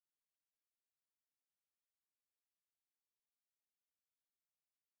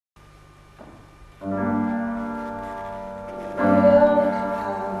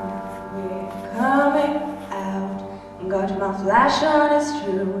flash on is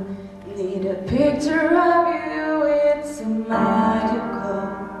true. Need a picture of you, it's so magical.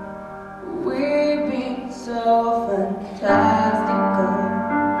 We've been so fantastical.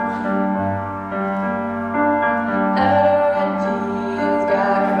 He's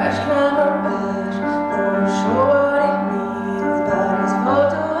got a fresh camouflage, not sure what it means, but his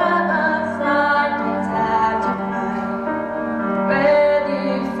photo at my side don't have to find. Ready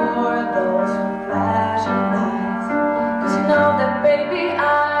for those flashing lights, 'cause you know that baby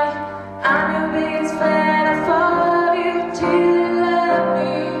I'm your biggest fan. I follow you till you love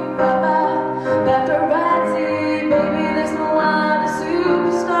me, Papa. Paparazzi, baby, there's no other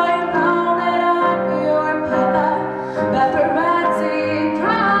superstar. You know that I'm your Papa. Paparazzi,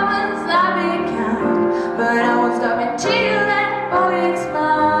 promise I'll be kind, but I won't stop until you let boy it's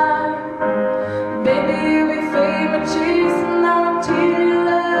mine. Baby, you'll be famous, chasing now until you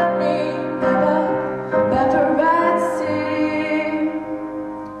love me, Papa. Paparazzi,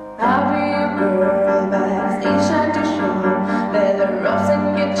 I'll be your girl, backstage at the show, leather ropes and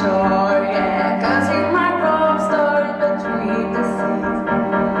guitar, yeah, 'cause he's my rock star in between the scenes.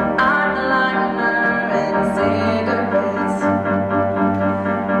 I'm a liner and cigarettes.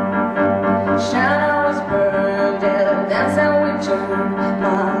 Shanna was burned, dance and we turned.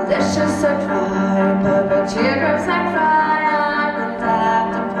 My lashes are dry, but my teardrops are dry. I don't have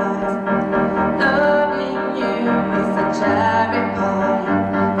to price. Loving you is a cherry pie,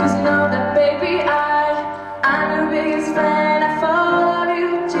 'cause you know that baby I'm your biggest fan. I follow you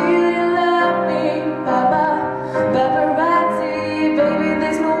till you love me, Papa. Paparazzi, baby,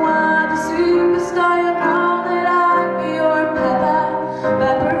 there's no other superstar. You know that I'll be your Papa.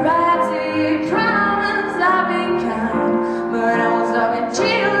 Paparazzi, promise I'll be kind, but I won't stop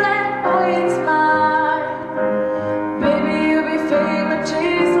until you let boy it's mine. Baby, you'll be famous,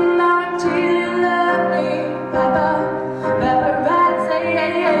 chasing now until you love me, Papa. Paparazzi,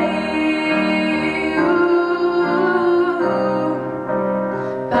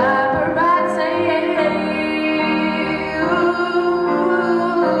 paparazzi,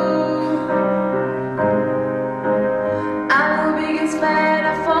 I'm the biggest fan.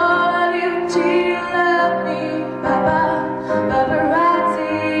 I follow you till you love me, Papa.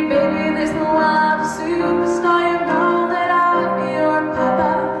 Paparazzi, baby, there's no other superstar. You know that I'll be your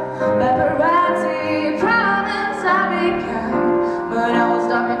Papa. Paparazzi, promise I'll be kind, but I won't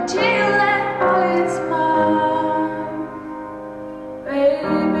stop until you let boy it's mine.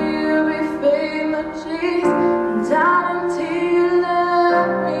 Baby, you'll be famous, chasing down until you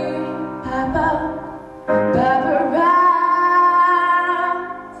love me, Papa. Paparazzi.